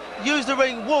around, use the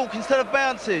ring, walk instead of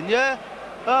bouncing, yeah?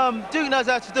 Duke knows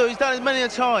how to do it. He's done it many a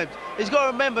times. He's got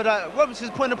to remember that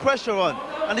Robinson's putting the pressure on,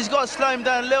 and he's got to slow him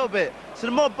down a little bit. So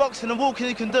the more boxing and walking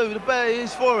he can do, the better it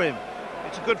is for him.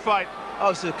 It's a good fight. Oh,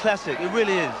 it's a classic. It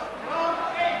really is.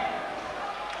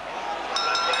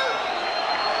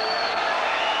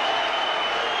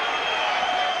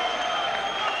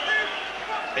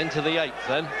 Into the 8th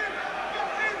then.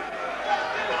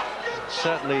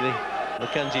 Certainly the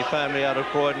McKenzie family out of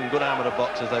Croydon, good amateur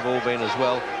boxers they've all been as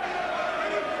well.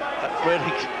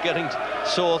 Really getting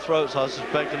sore throats, I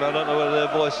suspect, and I don't know whether their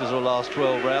voices will last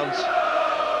 12 rounds.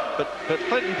 But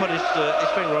Clinton put his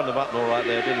finger on the button all right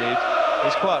there, didn't he?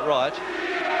 He's quite right.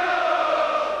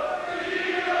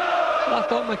 Well, I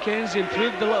thought McKenzie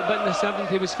improved a little bit in the 7th.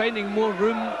 He was finding more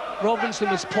room. Robinson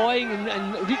was pawing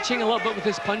and reaching a little bit with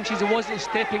his punches. He wasn't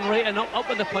stepping right and up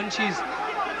with the punches.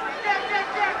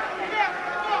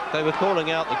 They were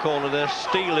calling out the corner there,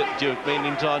 steal it, Duke,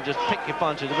 meaning try and just pick your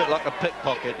punches, a bit like a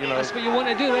pickpocket, you know. That's what you want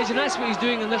to do, Reg, and that's what he's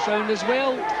doing in this round as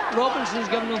well. Robinson's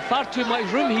giving him far too much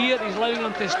room here. He's allowing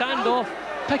him to stand off,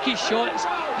 pick his shots,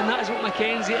 and that is what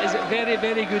McKenzie is very,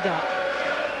 very good at.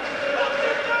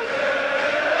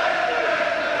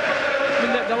 I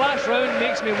mean, the last round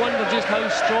makes me wonder just how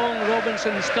strong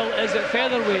Robinson still is at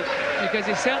featherweight, because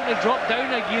he certainly dropped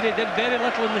down a gear. He did very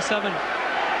little in the 7th.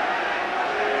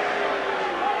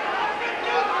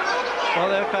 Well,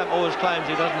 their camp always claims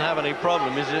he doesn't have any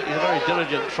problem. He's a very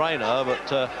diligent trainer, but,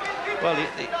 well,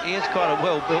 he is quite a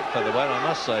well-built featherweight, I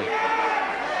must say.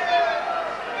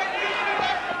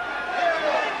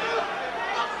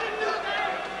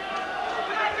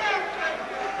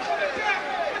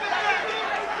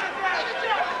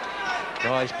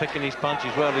 Oh, he's picking his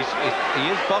punches well. He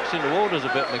is boxing the waters a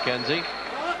bit, McKenzie.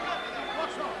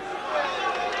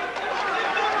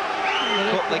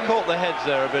 They caught their heads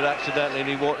there a bit accidentally, and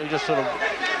he just sort of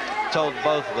told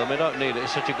both of them, they don't need it,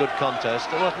 it's such a good contest.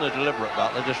 It wasn't a deliberate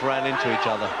battle, they just ran into each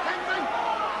other.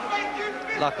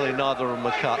 Luckily, neither of them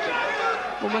were cut.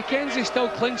 Well, McKenzie still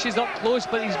clinches up close,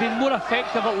 but he's been more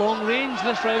effective at long range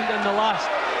this round than the last.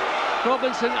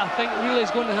 Robinson, I think, really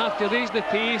is going to have to raise the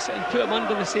pace and put him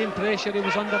under the same pressure he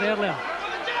was under earlier.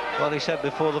 Well, he said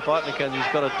before the fight, McKenzie's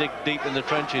got to dig deep in the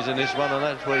trenches in this one, and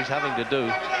that's what he's having to do.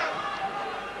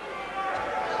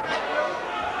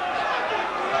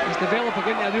 Developing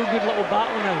into a real good little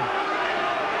battle now.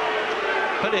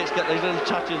 But it's got these little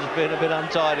touches of being a bit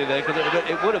untidy there, because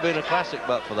it would have been a classic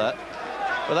but for that.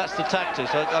 But that's the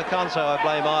tactics. I can't say I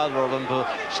blame either of them for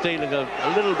stealing a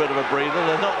little bit of a breather.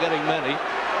 They're not getting many.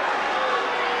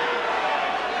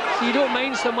 So you don't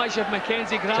mind so much if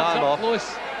McKenzie grabs Time up off.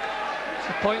 close. It's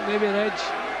a point maybe, Reg.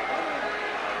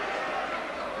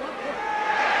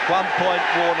 1 point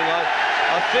warning.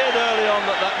 I feared early on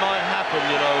that might happen,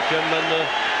 you know, Jim, and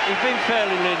he's been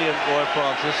fairly lenient, Roy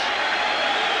Francis.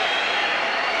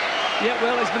 Yeah,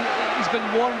 well, he's been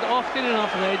warned often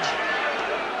enough, Reg.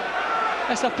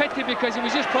 It's a pity because he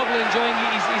was just probably enjoying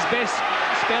his best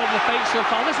spell of the fight so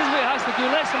far. This is what he has to do.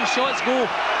 Let some shots go.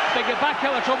 But get back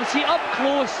out of trouble. See, up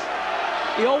close,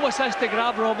 he always has to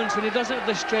grab Robinson. He doesn't have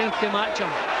the strength to match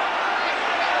him.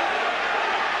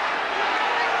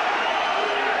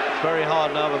 very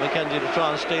hard now for McKenzie to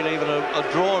try and steal even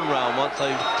a drawn round once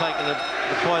they've taken the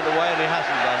point away, and he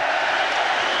hasn't done.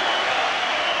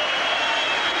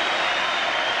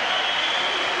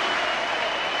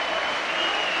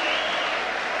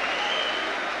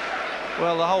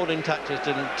 Well, the holding tactics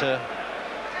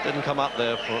didn't come up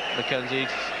there for McKenzie,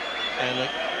 and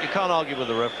you can't argue with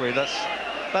the referee.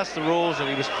 That's the rules, and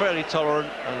he was fairly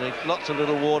tolerant, and lots of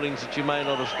little warnings that you may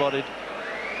not have spotted.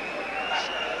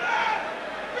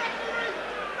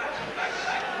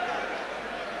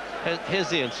 Here's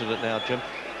the incident now, Jim.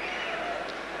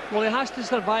 Well, he has to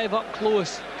survive up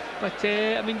close, but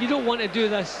I mean, you don't want to do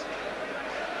this.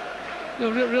 You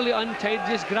know, really untied,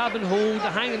 just grab and hold,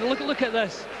 hanging. Look at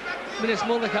this. I mean, it's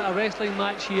more like a wrestling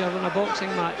match here than a boxing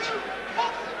match.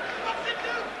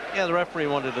 Yeah, the referee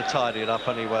wanted to tidy it up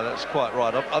anyway. That's quite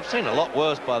right. I've seen a lot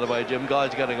worse, by the way, Jim.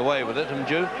 Guys getting away with it, haven't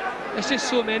you? There's just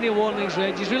so many warnings,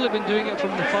 Reg. He's really been doing it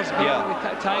from the first beat,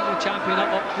 tying the champion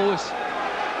up close.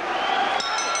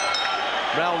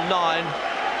 Round 9.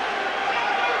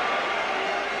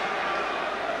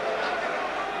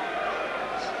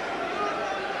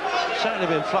 Certainly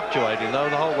been fluctuating, though,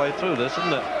 the whole way through this,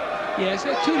 isn't it? Yeah, it's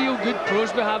two real good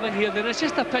pros we're having here. Then it's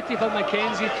just a pity for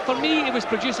McKenzie. For me, he was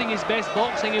producing his best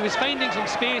boxing. He was finding some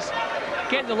space,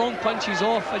 getting the long punches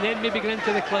off, and then maybe getting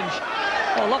into the clinch.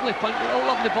 Oh, lovely punch,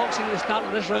 lovely boxing at the start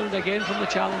of this round again from the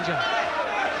challenger.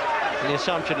 And the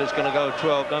assumption it's going to go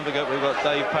 12. Don't forget we've got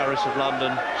Dave Parris of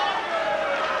London,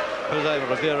 Jose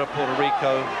Rivera, Puerto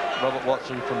Rico, Robert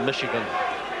Watson from Michigan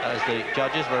as the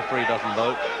judges. Referee doesn't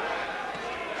vote.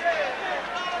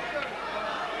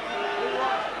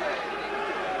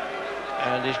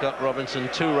 And he's got Robinson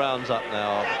 2 rounds up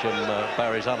now. Jim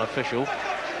Barry's unofficial.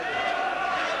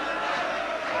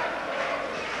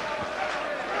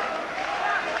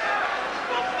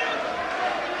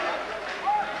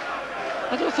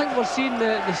 I don't think we're seeing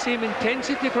the same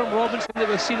intensity from Robinson that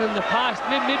we've seen in the past.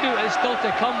 Maybe it's still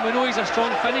to come. We know he's a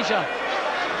strong finisher.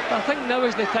 But I think now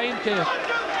is the time to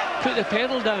put the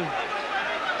pedal down.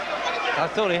 I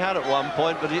thought he had at one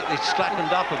point, but he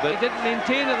slackened up a bit. He didn't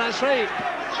maintain it, that's right.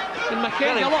 And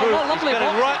McKenzie, he's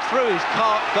getting right through his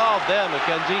guard there,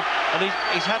 McKenzie, and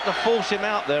he's had to force him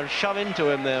out there and shove into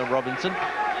him there, Robinson.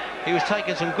 He was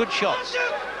taking some good shots.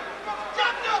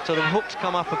 Sort of hooks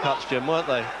come uppercuts, Jim, weren't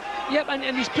they? Yep,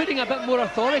 and he's putting a bit more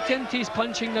authority into his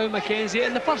punching now, McKenzie.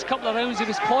 In the first couple of rounds, he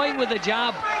was pawing with the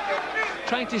jab,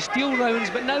 trying to steal rounds,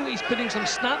 but now he's putting some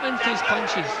snap into his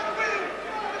punches.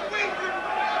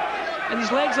 And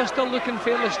his legs are still looking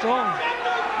fairly strong.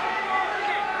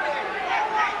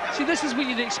 See, this is what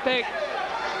you'd expect.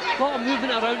 A lot of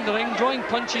movement around the ring, drawing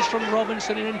punches from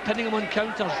Robinson and then pinning him on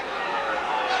counters.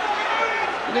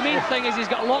 The main thing is he's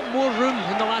got a lot more room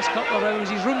in the last couple of rounds.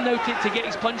 He's room now to get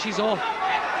his punches off.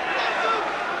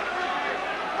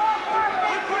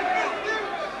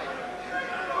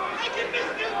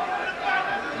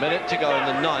 Minute to go in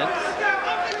the 9th.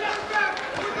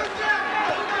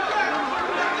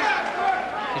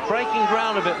 He's breaking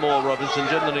ground a bit more, Robinson,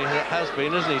 Jim, than he has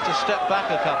been, isn't he? Just stepped back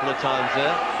a couple of times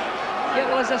there. Yeah,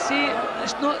 well, as I say,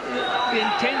 it's not the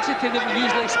intensity that we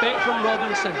usually expect from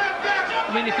Robinson.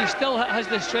 I mean, if he still has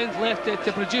the strength left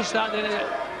to produce that, then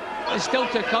it's still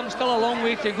to come, still a long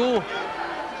way to go.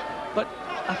 But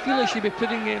I feel he should be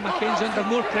putting McKenzie under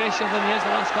more pressure than he has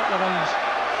the last couple of rounds.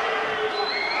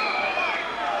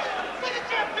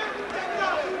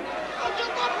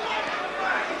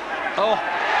 Oh.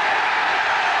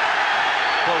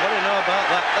 Well, what do you know about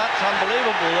that? That's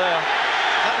unbelievable there.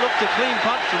 That looked a clean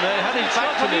punch from there. He had his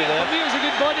back to me there. For me, it was a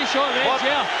good body shot, Reg,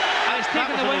 yeah. And it's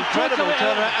taken the win. Incredible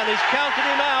turnaround, and he's counted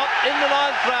him out in the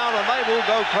 9th round, and they will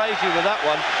go crazy with that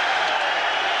one.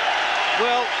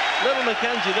 Well, little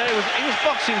McKenzie there, he was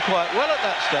boxing quite well at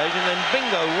that stage, and then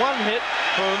bingo, one hit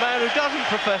from a man who doesn't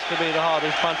profess to be the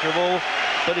hardest puncher of all,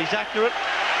 but he's accurate,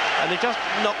 and he just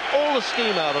knocked all the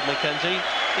steam out of McKenzie.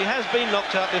 He has been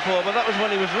knocked out before, but that was when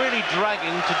he was really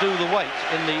dragging to do the weight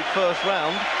in the first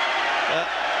round.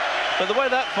 But the way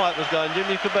that fight was going, Jim,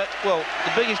 you could bet, well,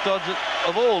 the biggest odds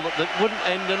of all that wouldn't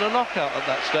end in a knockout at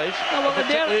that stage,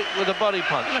 particularly with a body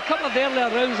punch. In a couple of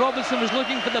earlier rounds, Robinson was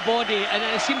looking for the body, and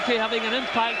it seemed to be having an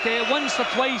impact. Once or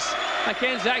twice,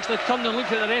 McKenzie actually turned and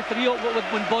looked at the referee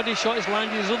when body shots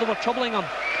landed as though they were troubling him.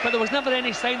 But there was never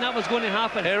any sign that was going to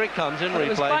happen. Here it comes in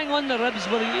replay. It was bang on the ribs,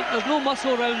 where there's no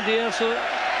muscle around there, so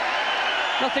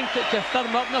nothing to firm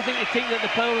up, nothing to take the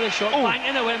power of the shot. Ooh. Bang,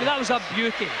 anyway, I mean, that was a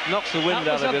beauty. Knocks the wind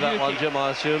out of you, that one, Jim,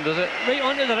 I assume, does it? Right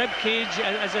onto the rib cage,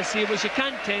 as I say, which you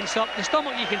can't tense up. The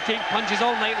stomach, you can take punches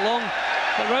all night long,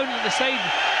 but round at the side,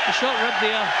 the short rib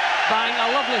there, bang, a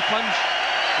lovely punch.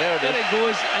 There it is. There it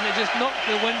goes, and it just knocked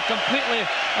the wind completely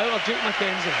out of Duke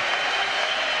McKenzie.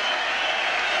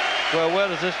 Well, where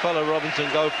does this fellow Robinson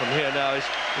go from here now?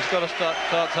 He's got to start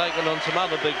taking on some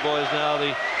other big boys now.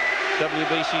 The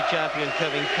WBC champion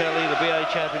Kevin Kelly, the BA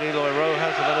champion Eloy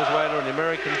Rojas, the Venezuela, and the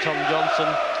American Tom Johnson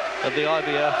of the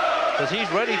IBF, because he's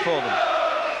ready for them.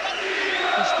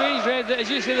 It's strange, Red, that as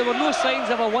you say, there were no signs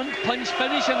of a one-punch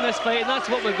finish in this fight, and that's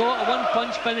what we got, a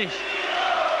one-punch finish.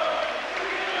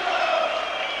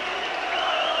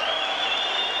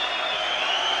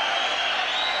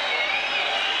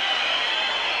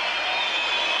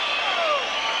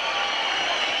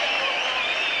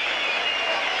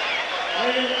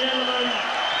 Ladies and gentlemen,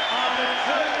 after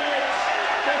 2 minutes,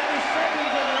 50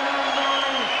 seconds of round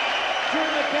 9, Duke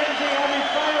McKenzie, having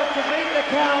failed to beat the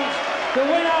count, the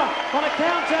winner on a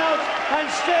count-out and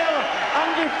still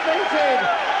undefeated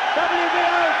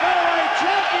WBO featherweight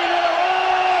champion of the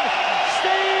world,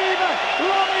 Steve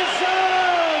Robinson!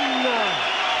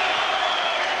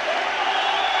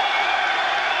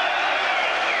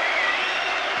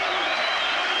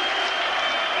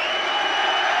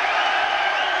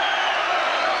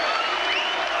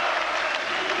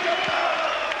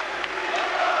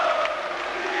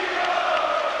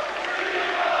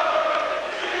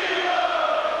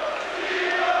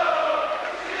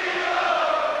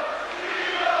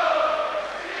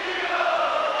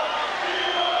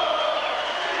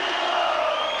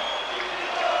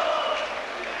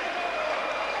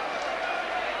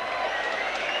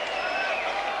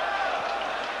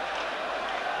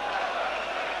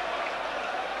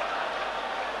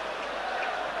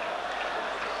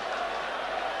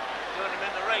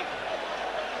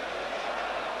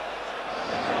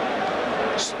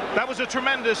 That was a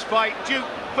tremendous fight. Duke,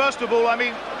 first of all, I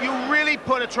mean, you really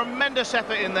put a tremendous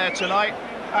effort in there tonight,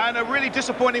 and a really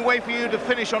disappointing way for you to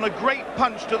finish on a great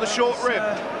punch to the short rib.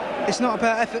 It's not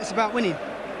about effort, it's about winning.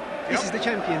 This is the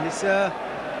champion. It's,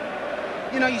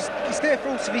 you know, it's there for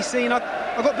all to be seen. I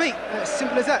got beat, as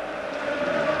simple as that.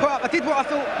 But I did what I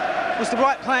thought was the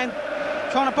right plan,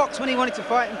 trying to box when he wanted to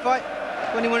fight and fight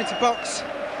when he wanted to box.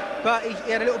 But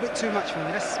he had a little bit too much for me.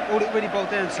 That's all it really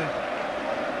boiled down to.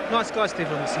 Nice guy, Steve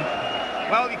Robinson.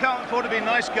 Well, you can't afford to be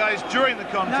nice guys during the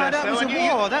contest. No, that was a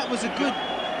war. That was a good,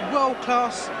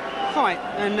 world-class fight.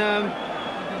 And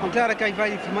I'm glad I gave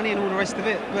value for money and all the rest of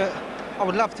it. But I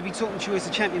would love to be talking to you as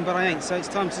a champion, but I ain't. So it's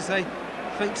time to say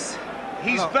thanks.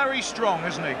 He's very strong,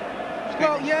 isn't he?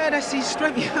 Well, yeah, that's his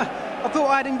strength. I thought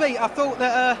I had him beat. I thought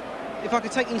that if I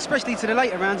could take him, especially to the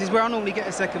later rounds, is where I normally get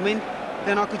a second win,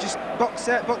 then I could just box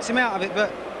him out of it. But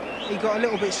he got a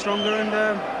little bit stronger and...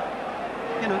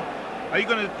 you know. Are you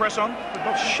going to press on?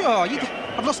 Sure.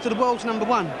 I've lost to the world's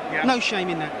 #1. Yeah. No shame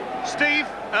in that. Steve,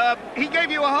 he gave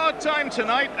you a hard time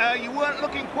tonight. You weren't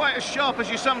looking quite as sharp as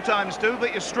you sometimes do,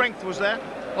 but your strength was there.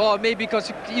 Oh, maybe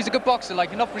because he's a good boxer.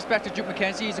 Like, enough respect to Duke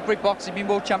McKenzie. He's a great boxer. He's been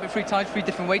world champion 3 times, 3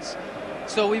 different weights.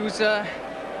 So he was a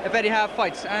very hard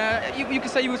fight. You could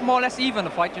say he was more or less even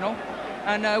the fight, you know.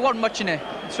 And wasn't much in it.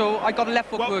 So I got a left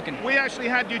hook working. We actually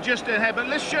had you just ahead, but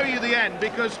let's show you the end,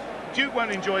 because Duke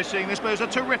won't enjoy seeing this, but it was a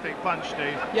terrific punch,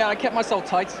 Steve. Yeah, I kept myself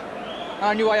tight.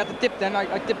 I knew I had to dip then.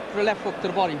 I dipped the left hook to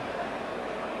the body.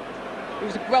 It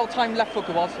was a well-timed left hook,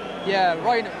 it was. Yeah,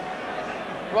 right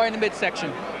in the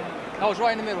midsection. I was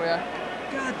right in the middle, yeah.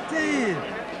 God damn.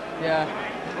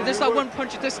 Yeah. This like one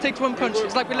punch, it just takes one punch.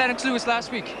 It's like with Lennox Lewis last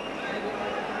week.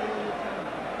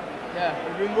 Yeah.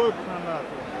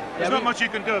 There's not much you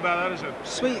can do about that, is there?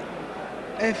 Sweet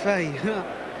FA.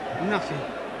 Nothing.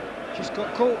 Just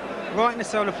got caught right in the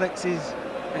solar plexus,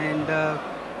 and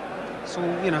so,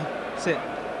 you know, that's it.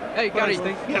 Hey, Gary.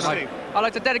 Yes, Steve. I'd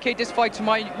like to dedicate this fight to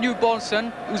my newborn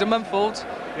son, who's a month old.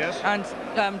 Yes.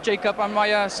 And Jacob, and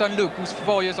my son Luke, who's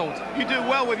 4 years old. You do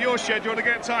well with your schedule to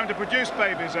get time to produce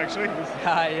babies, actually.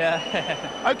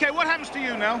 Yeah. Okay, what happens to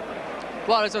you now?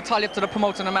 Well, I'll tally up to the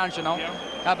promoter and the manager now. Yeah.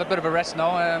 I have a bit of a rest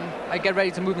now. I get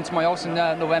ready to move into my house in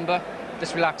November.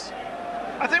 Just relax.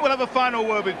 I think we'll have a final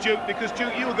word with Duke, because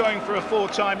Duke, you were going for a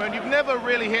 4-timer and you've never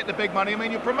really hit the big money. I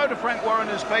mean, your promoter Frank Warren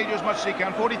has paid you as much as he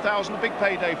can, 40,000, a big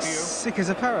payday for you. Sick as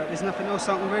a parrot. There's nothing else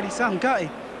I can really say. I'm gutted.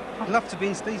 I'd love to be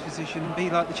in Steve's position and be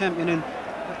like the champion, and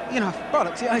you know,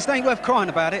 bollocks. It ain't worth crying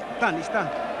about it. Done. It's done.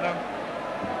 No.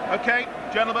 Okay,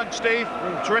 gentlemen, Steve,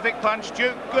 terrific punch.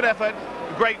 Duke, good effort,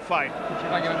 great fight.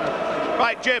 Thank you.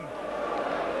 Right, Jim.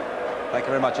 Thank you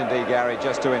very much indeed, Gary.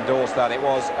 Just to endorse that, it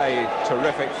was a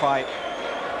terrific fight.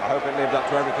 I hope it lived up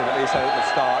to everything that Lee said at the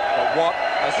start, but what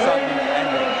a sudden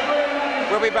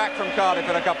ending. We'll be back from Cardiff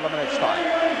in a couple of minutes' time.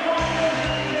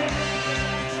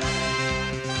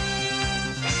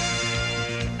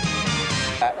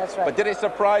 That's right. But did it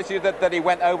surprise you that he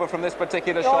went over from this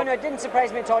particular shot? No, it didn't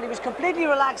surprise me at all. He was completely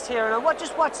relaxed here, and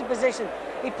just watch the position.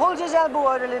 He pulls his elbow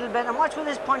out a little bit, and watch where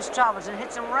this punch travels, and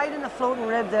hits him right in the floating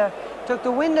rib there. Took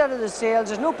the wind out of the sails.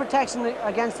 There's no protection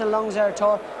against the lungs there at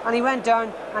all, and he went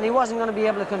down, and he wasn't going to be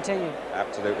able to continue.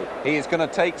 Absolutely. He is going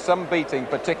to take some beating,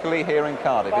 particularly here in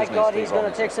Cardiff, By isn't God, he, he's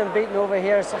going to take some beating over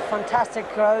here. It's a fantastic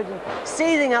crowd and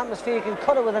seething atmosphere. You can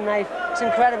cut it with a knife. It's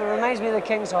incredible. It reminds me of the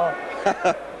King's Hall.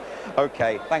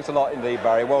 OK, thanks a lot indeed,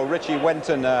 Barry. Well, Richie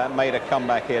Wenton made a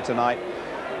comeback here tonight.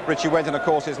 Richie Wenton, of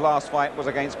course, his last fight was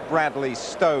against Bradley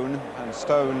Stone, and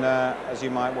Stone, as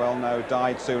you might well know,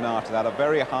 died soon after that. A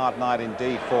very hard night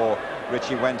indeed for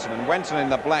Richie Wenton. And Wenton in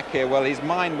the black here, well, his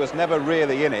mind was never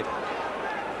really in it.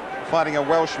 Fighting a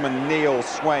Welshman, Neil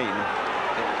Swain,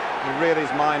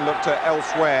 his mind looked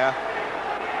elsewhere.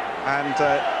 And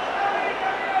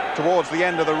towards the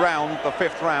end of the round, the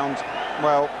 5th round,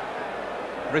 well,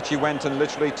 Richie Wenton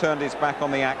literally turned his back on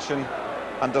the action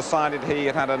and decided he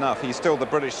had had enough. He's still the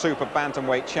British super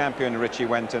bantamweight champion, Richie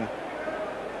Wenton.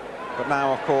 But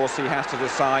now, of course, he has to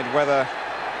decide whether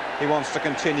he wants to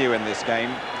continue in this game.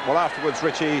 Well, afterwards,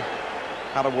 Richie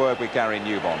had a word with Gary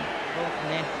Newbon.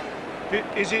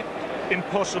 Is it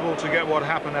impossible to get what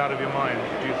happened out of your mind,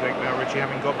 do you think, now, Richie,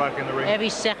 having got back in the ring? Every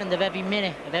second of every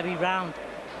minute of every round,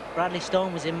 Bradley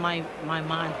Stone was in my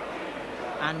mind.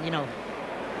 And, you know,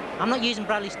 I'm not using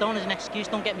Bradley Stone as an excuse,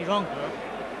 don't get me wrong.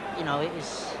 You know,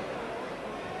 it's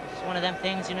one of them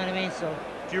things, you know what I mean? So,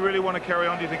 do you really want to carry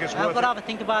on? Do you think it's worth it? I've got to have a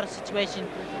think about the situation.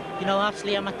 You know,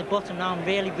 absolutely, I'm at the bottom now. I'm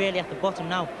really, really at the bottom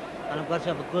now. And I've got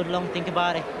to have a good, long think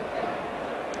about it.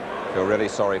 I feel really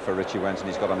sorry for Richie Wenton.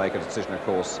 He's got to make a decision, of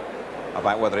course,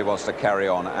 about whether he wants to carry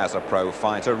on as a pro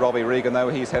fighter. Robbie Regan, though,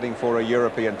 he's heading for a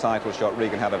European title shot.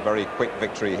 Regan had a very quick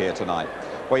victory here tonight.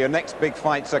 Well, your next big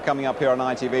fights are coming up here on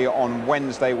ITV on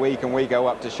Wednesday week, and we go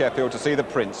up to Sheffield to see the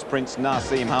Prince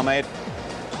Naseem Hamed,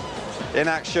 in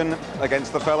action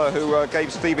against the fellow who gave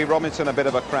Stevie Robinson a bit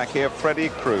of a crack here, Freddie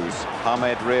Cruz.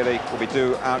 Hamed really will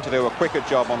be out to do a quicker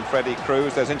job on Freddie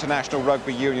Cruz. There's International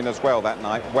Rugby Union as well that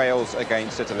night, Wales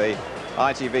against Italy.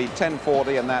 ITV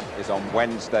 10:40, and that is on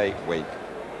Wednesday week.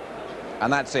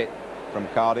 And that's it from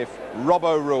Cardiff.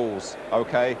 Robbo rules.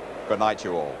 OK, good night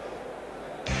you all.